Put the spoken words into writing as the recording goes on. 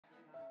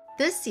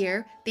This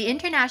year, the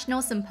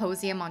International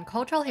Symposium on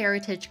Cultural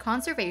Heritage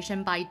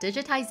Conservation by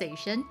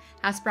Digitization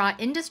has brought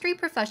industry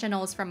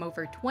professionals from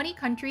over 20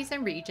 countries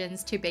and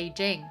regions to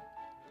Beijing.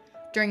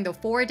 During the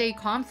 4-day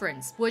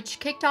conference, which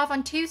kicked off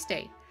on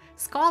Tuesday,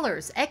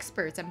 scholars,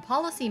 experts, and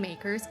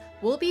policymakers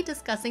will be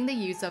discussing the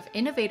use of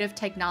innovative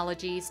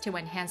technologies to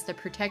enhance the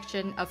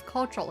protection of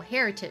cultural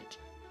heritage.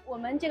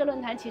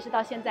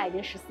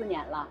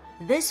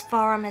 This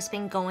forum has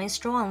been going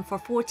strong for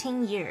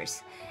 14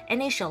 years.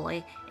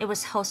 Initially, it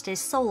was hosted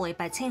solely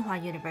by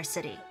Tsinghua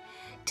University.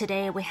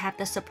 Today, we have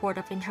the support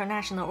of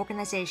international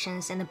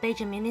organizations and the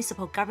Beijing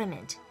municipal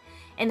government.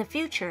 In the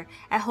future,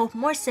 I hope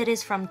more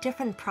cities from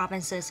different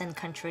provinces and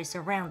countries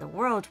around the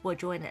world will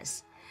join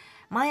us.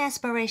 My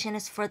aspiration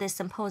is for this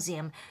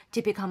symposium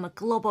to become a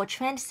global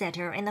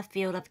trendsetter in the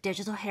field of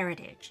digital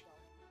heritage.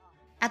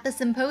 At the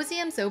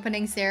symposium's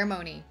opening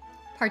ceremony,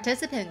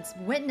 participants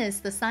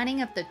witnessed the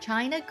signing of the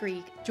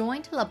China-Greek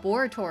Joint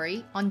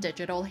Laboratory on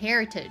Digital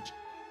Heritage.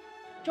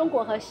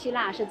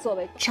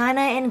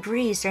 China and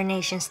Greece are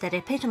nations that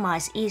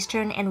epitomize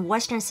Eastern and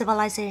Western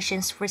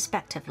civilizations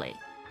respectively.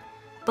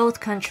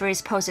 Both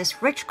countries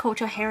possess rich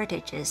cultural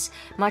heritages,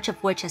 much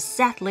of which has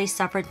sadly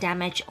suffered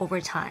damage over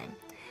time.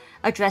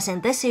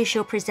 Addressing this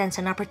issue presents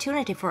an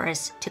opportunity for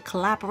us to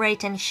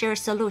collaborate and share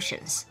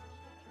solutions.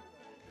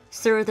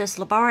 Through this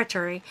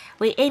laboratory,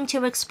 we aim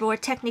to explore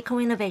technical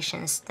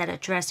innovations that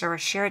address our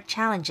shared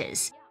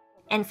challenges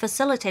and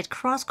facilitate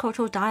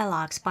cross-cultural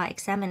dialogues by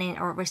examining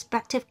our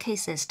respective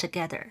cases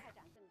together.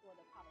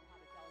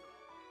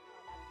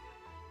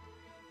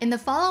 In the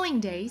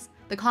following days,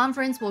 the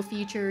conference will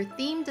feature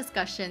themed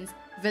discussions,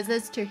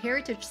 visits to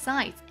heritage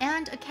sites,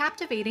 and a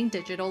captivating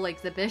digital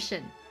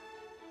exhibition.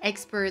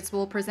 Experts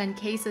will present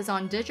cases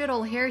on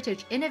digital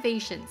heritage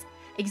innovations,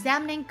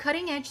 examining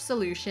cutting-edge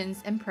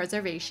solutions in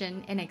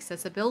preservation and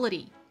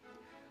accessibility.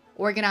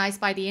 Organized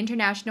by the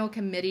International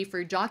Committee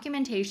for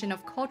Documentation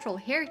of Cultural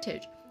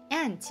Heritage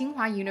and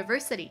Tsinghua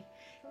University,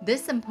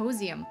 this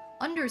symposium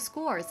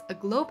underscores a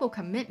global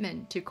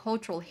commitment to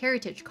cultural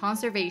heritage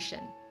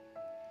conservation.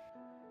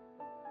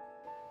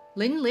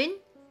 Lin Lin,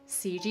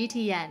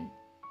 CGTN.